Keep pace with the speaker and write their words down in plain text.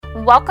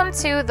Welcome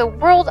to the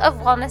World of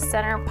Wellness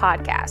Center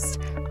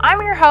podcast.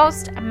 I'm your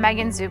host,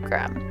 Megan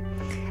Zukra.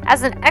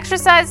 As an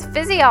exercise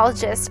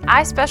physiologist,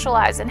 I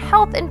specialize in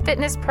health and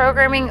fitness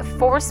programming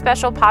for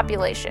special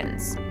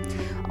populations.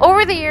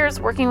 Over the years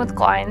working with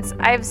clients,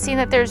 I have seen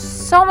that there's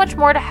so much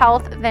more to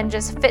health than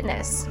just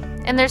fitness,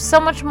 and there's so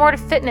much more to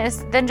fitness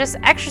than just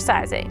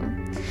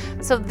exercising.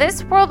 So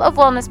this World of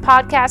Wellness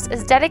podcast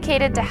is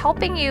dedicated to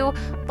helping you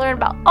learn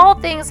about all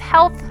things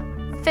health,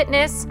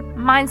 fitness,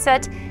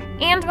 mindset,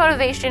 and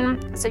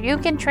motivation so you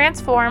can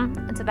transform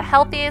into the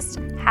healthiest,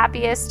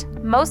 happiest,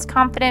 most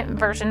confident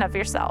version of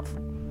yourself.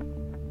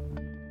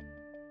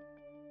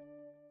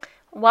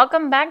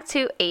 Welcome back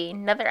to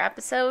another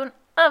episode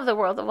of the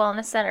World of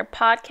Wellness Center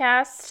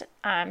podcast.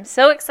 I'm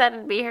so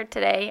excited to be here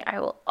today. I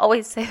will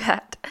always say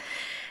that.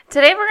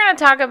 Today we're going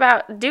to talk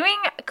about doing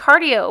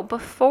cardio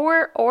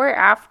before or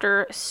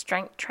after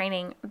strength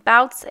training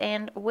bouts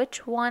and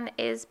which one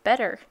is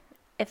better,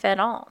 if at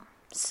all.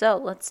 So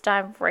let's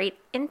dive right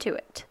into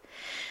it.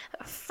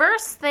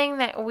 First thing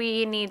that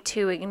we need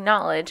to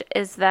acknowledge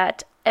is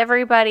that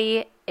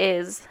everybody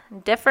is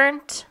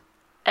different.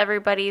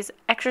 Everybody's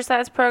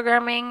exercise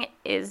programming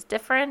is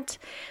different.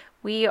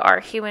 We are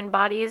human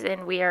bodies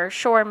and we are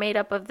sure made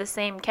up of the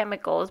same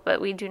chemicals, but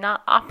we do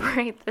not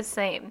operate the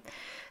same.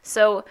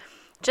 So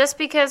just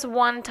because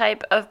one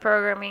type of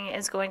programming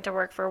is going to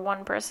work for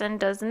one person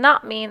does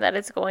not mean that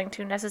it's going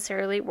to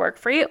necessarily work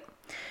for you.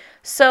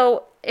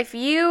 So if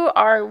you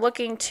are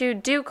looking to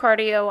do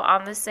cardio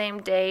on the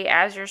same day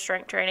as your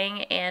strength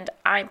training, and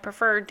I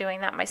prefer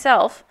doing that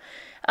myself,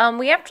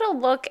 we have to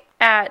look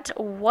at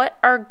what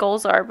our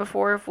goals are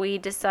before we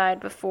decide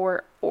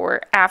before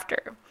or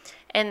after.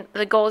 And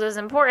the goals is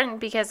important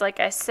because, like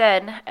I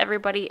said,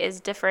 everybody is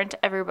different.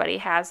 Everybody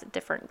has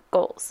different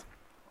goals.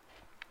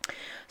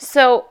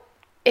 So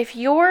if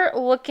you're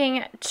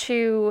looking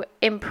to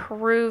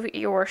improve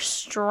your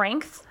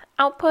strength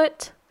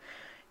output,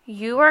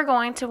 you are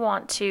going to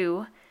want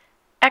to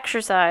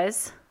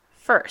exercise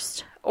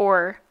first,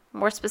 or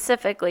more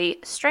specifically,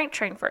 strength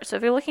train first. So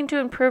if you're looking to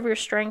improve your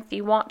strength,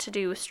 you want to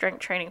do strength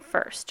training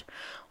first.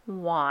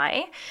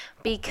 Why?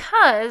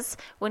 Because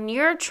when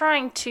you're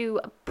trying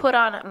to put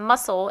on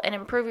muscle and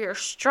improve your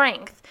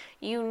strength,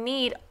 you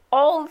need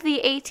all of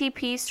the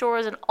ATP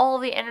stores and all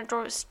of the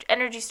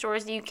energy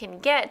stores you can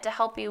get to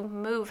help you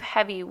move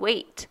heavy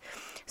weight.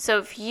 So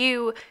if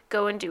you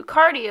go and do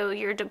cardio,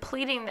 you're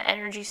depleting the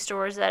energy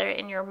stores that are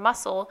in your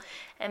muscle,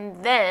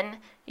 and then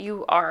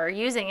you are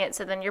using it,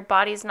 so then your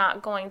body's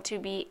not going to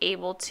be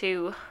able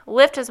to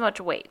lift as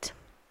much weight.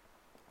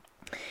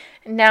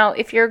 Now,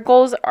 if your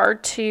goals are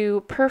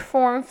to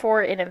perform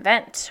for an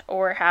event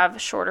or have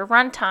shorter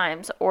run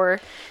times or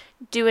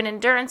do an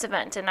endurance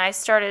event, and I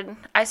started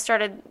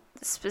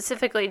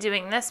specifically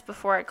doing this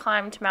before I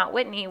climbed Mount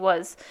Whitney,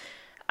 was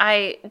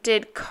I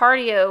did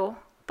cardio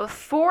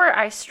before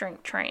I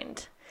strength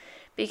trained,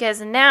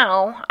 because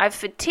now I've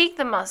fatigued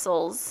the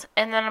muscles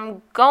and then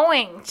I'm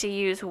going to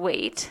use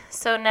weight.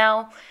 So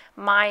now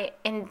my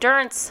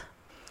endurance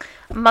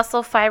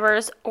muscle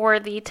fibers, or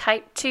the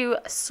type 2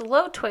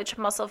 slow twitch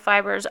muscle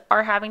fibers,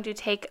 are having to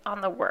take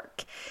on the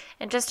work.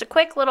 And just a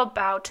quick little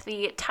bout,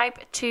 the type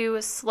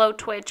 2 slow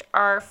twitch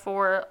are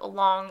for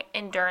long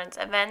endurance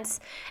events,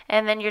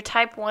 and then your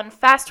type 1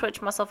 fast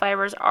twitch muscle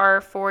fibers are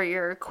for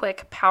your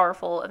quick,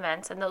 powerful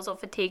events, and those will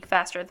fatigue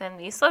faster than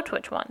the slow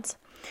twitch ones.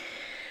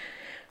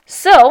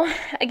 So,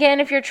 again,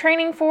 if you're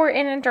training for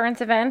an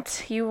endurance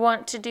event, you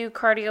want to do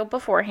cardio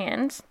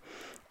beforehand.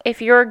 If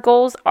your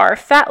goals are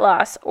fat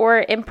loss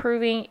or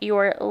improving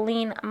your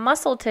lean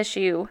muscle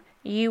tissue,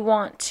 you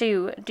want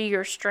to do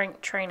your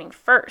strength training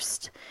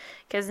first.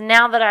 Because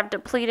now that I've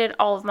depleted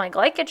all of my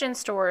glycogen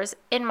stores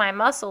in my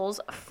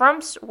muscles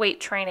from weight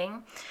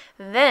training,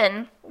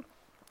 then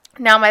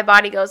now my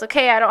body goes,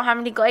 okay, I don't have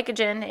any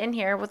glycogen in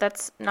here. Well,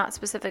 that's not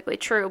specifically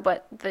true,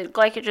 but the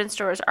glycogen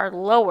stores are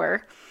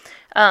lower.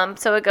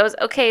 So it goes,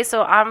 okay,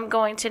 so I'm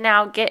going to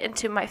now get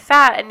into my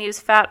fat and use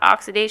fat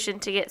oxidation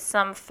to get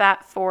some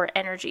fat for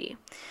energy.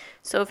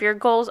 So if your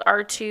goals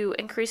are to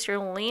increase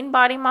your lean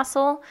body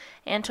muscle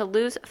and to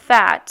lose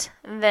fat,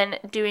 then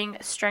doing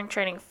strength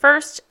training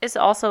first is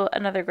also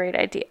another great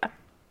idea.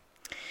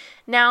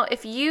 Now,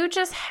 if you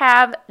just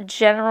have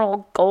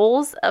general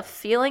goals of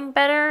feeling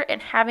better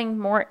and having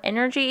more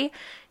energy,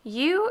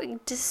 you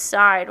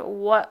decide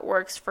what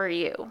works for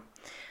you.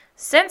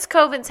 Since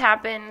COVID's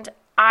happened,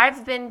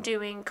 I've been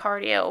doing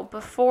cardio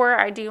before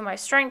I do my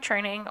strength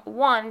training.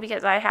 One,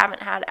 because I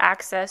haven't had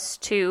access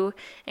to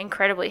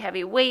incredibly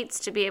heavy weights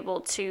to be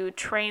able to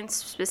train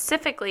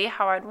specifically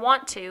how I'd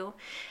want to.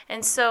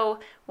 And so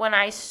when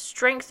I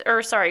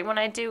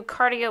do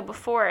cardio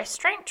before I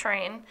strength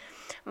train,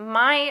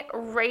 my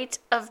rate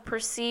of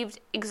perceived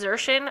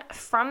exertion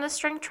from the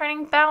strength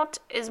training bout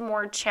is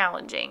more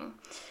challenging,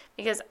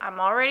 because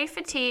I'm already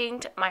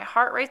fatigued, my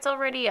heart rate's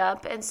already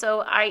up, and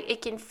so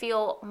it can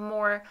feel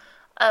more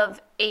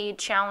of a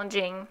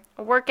challenging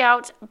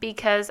workout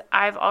because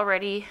I've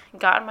already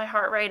gotten my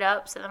heart rate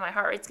up, so then my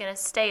heart rate's going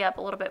to stay up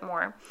a little bit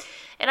more.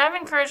 And I've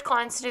encouraged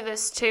clients to do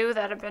this too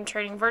that have been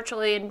training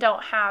virtually and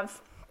don't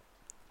have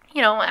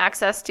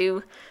access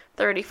to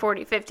 30,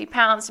 40, 50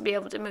 pounds to be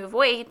able to move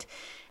weight,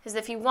 is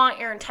if you want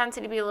your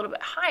intensity to be a little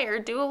bit higher,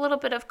 do a little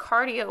bit of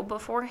cardio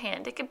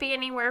beforehand. It could be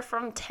anywhere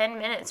from 10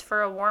 minutes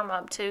for a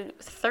warm-up to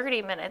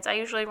 30 minutes. I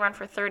usually run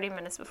for 30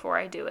 minutes before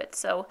I do it.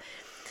 So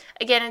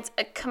again, it's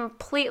a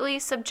completely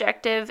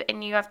subjective,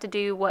 and you have to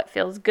do what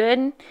feels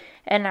good.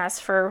 And as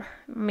for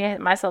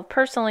myself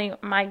personally,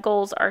 my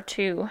goals are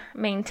to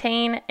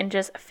maintain and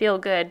just feel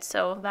good.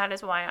 So that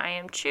is why I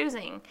am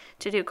choosing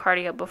to do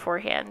cardio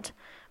beforehand.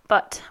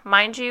 But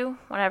mind you,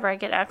 whenever I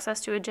get access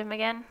to a gym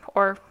again,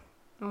 or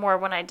more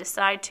when I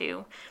decide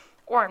to,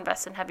 or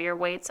invest in heavier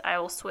weights, I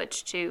will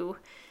switch to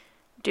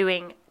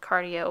doing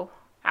cardio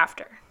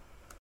after.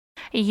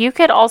 You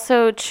could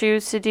also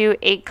choose to do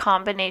a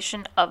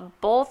combination of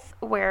both,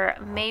 where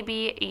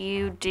maybe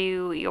you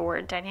do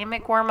your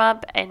dynamic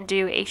warm-up and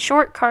do a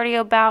short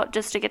cardio bout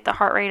just to get the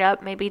heart rate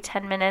up, maybe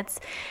 10 minutes,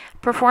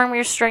 perform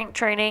your strength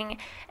training,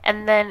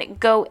 and then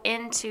go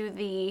into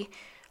the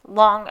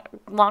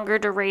longer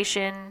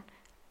duration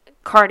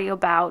cardio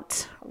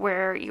bout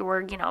where you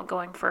were,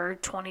 going for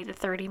 20 to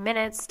 30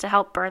 minutes to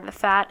help burn the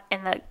fat.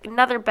 And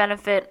another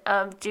benefit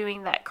of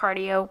doing that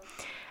cardio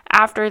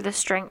after the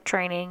strength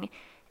training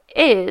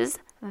is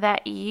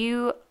that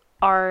you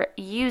are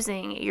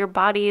using your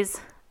body's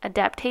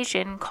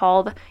adaptation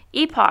called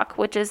EPOC,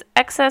 which is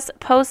excess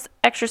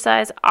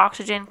post-exercise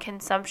oxygen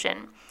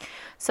consumption.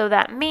 So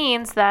that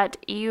means that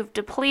you've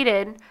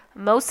depleted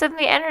most of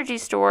the energy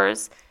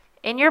stores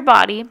in your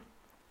body,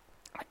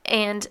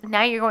 and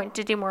now you're going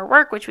to do more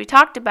work, which we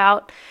talked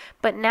about,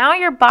 but now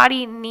your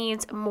body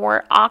needs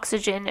more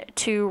oxygen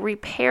to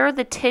repair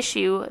the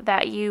tissue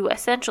that you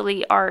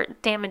essentially are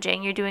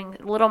damaging. You're doing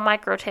little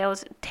micro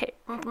tears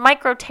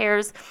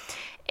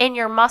in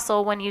your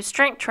muscle when you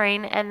strength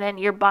train, and then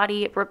your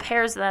body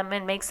repairs them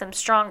and makes them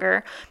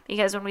stronger,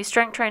 because when we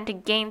strength train to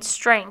gain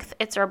strength,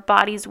 it's our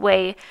body's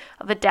way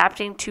of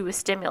adapting to a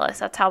stimulus.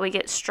 That's how we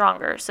get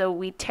stronger. So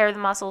we tear the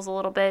muscles a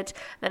little bit,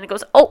 then it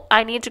goes,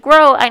 I need to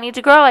grow,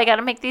 I got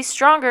to make these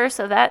stronger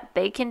so that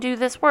they can do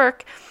this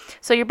work.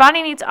 So your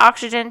body needs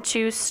oxygen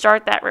to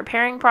start that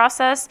repairing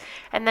process,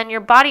 and then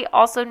your body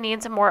also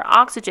needs more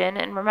oxygen.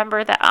 And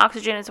remember that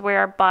oxygen is where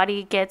our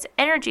body gets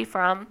energy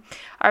from.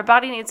 Our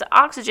body needs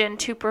oxygen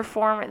to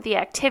perform the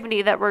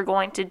activity that we're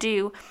going to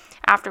do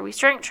after we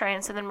strength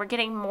train. So then we're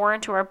getting more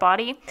into our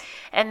body,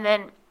 and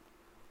then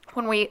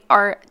when we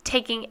are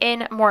taking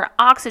in more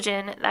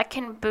oxygen, that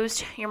can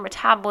boost your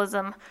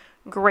metabolism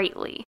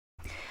greatly.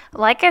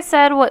 Like I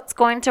said, what's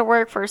going to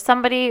work for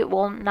somebody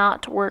will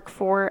not work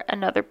for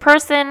another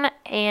person,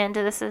 and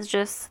this is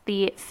just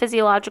the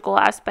physiological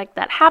aspect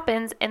that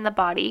happens in the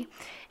body.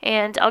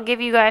 And I'll give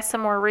you guys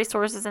some more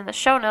resources in the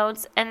show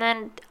notes. And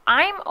then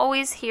I'm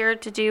always here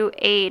to do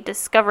a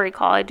discovery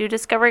call. I do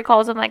discovery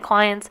calls with my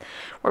clients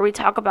where we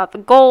talk about the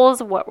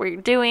goals, what we're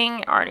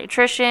doing, our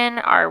nutrition,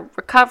 our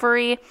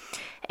recovery,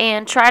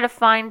 and try to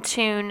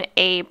fine-tune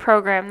a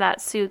program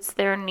that suits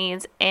their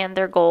needs and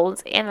their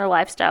goals and their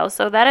lifestyle.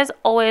 So that is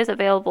always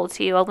available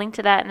to you. I'll link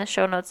to that in the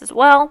show notes as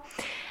well.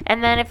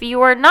 And then if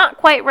you are not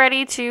quite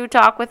ready to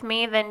talk with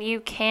me, then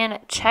you can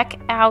check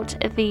out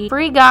the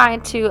free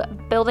guide to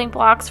building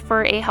blocks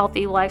for a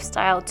healthy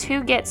lifestyle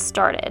to get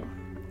started.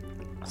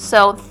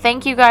 So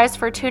thank you guys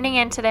for tuning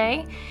in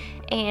today,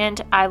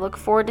 and I look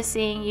forward to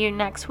seeing you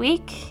next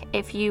week.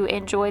 If you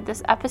enjoyed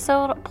this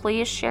episode,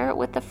 please share it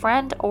with a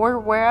friend or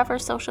wherever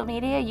social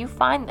media you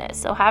find this.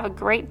 So have a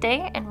great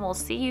day, and we'll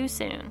see you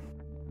soon.